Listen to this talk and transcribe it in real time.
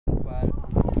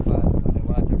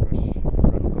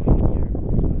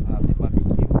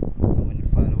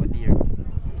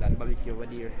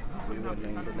there, we run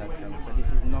down into that tank. So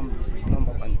this is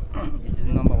number one this is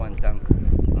number one tank,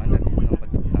 and that is number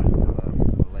two tank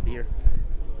over there.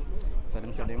 So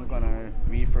them gonna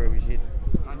refurbish it.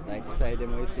 Like the side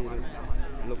them we see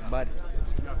look bad.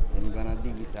 Them gonna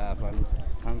dig it off and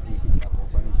concrete it up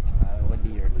and over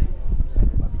there.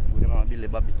 We're gonna build the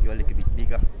barbecue a little bit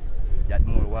bigger. That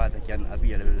more water can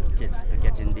available to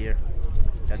catch in there.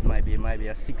 That might be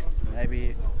a 6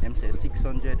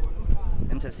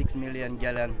 million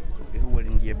gallon the hole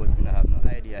in there, but we don't have no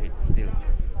idea it still.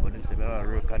 But them say we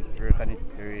work on it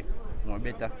very more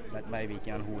better. That might be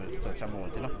can hold such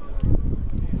amount, you know.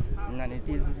 And it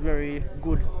is very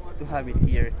good to have it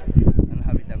here and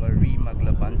have it like a remodel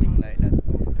up and things like that.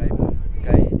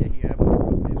 Guy they hear about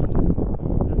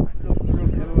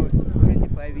about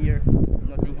 25 years,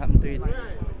 nothing happened to it.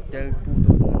 Till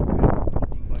 2012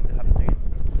 something going to happen to it.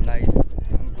 Nice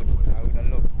and good. I would have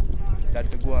loved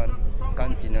that to go on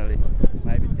continually.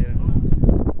 Maybe the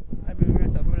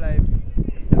rest of my life,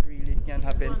 if that really can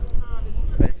happen.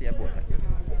 I'll see about that.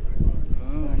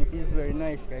 And it is very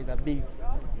nice, guys. It's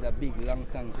a big long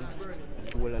tank.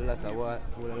 It hold a lot of water.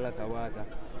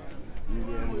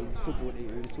 And it support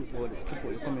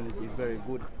the community very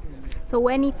good. So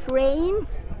when it rains,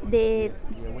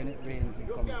 when it rains,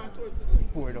 it come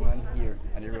pour down on here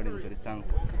and it run into the tank.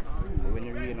 But when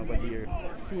it rain over there,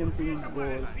 same thing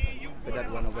goes with that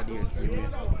one over there, same way.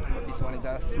 But this one is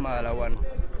a smaller one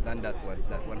than that one.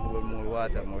 That one holds more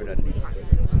water more than this.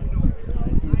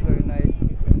 And it is very nice,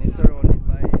 and it's surrounded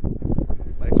by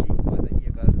 3/4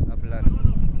 acres of land.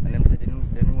 And them say they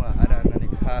want to add an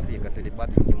next half acre to the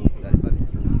barbecue. That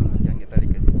barbecue can get a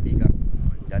little bit bigger.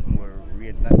 That more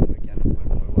rain, that more can hold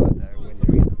more water. When the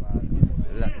rain falls,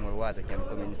 a lot more water can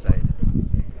come inside.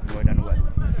 More than what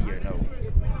is here now.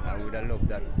 I would have loved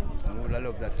that. I would have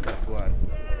loved that to go on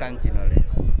continually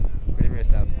for the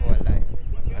rest of our life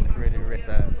and for the rest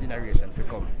of generation to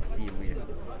come same way.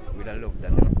 We would have loved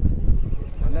that, you know.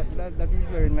 And that is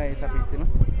very nice of it, you know.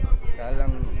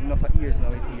 Long enough of years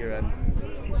now it's here and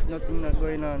nothing not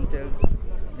going on till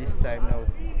this time now.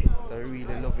 So I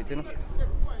really love it, you know.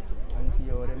 And see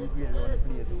how them build around the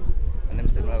place. And them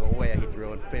say they go wire it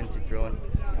round, fence it round,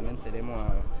 and them say they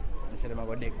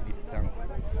go deck the tank,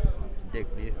 deck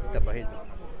the top of it,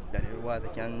 that the water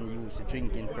can use for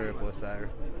drinking purpose or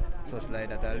such like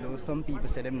that. Although some people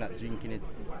say them not drinking it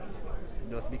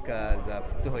just because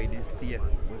of how it is stay.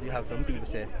 But you have some people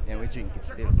say yeah, we drink it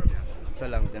still. So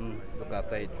long as them look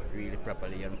after it really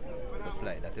properly and such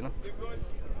like that, you know.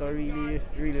 So I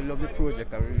really love the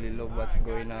project. I really love what's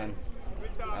going on.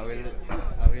 I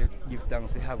will give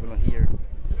thanks to having here,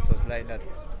 such like that,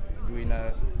 doing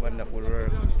a wonderful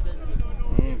work.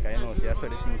 I know, see, I saw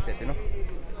the thing set, you know.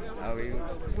 I will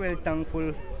well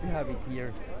thankful to have it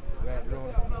here. Right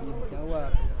round.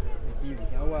 You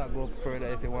can walk, go up further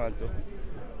if you want to.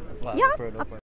 Walk further up.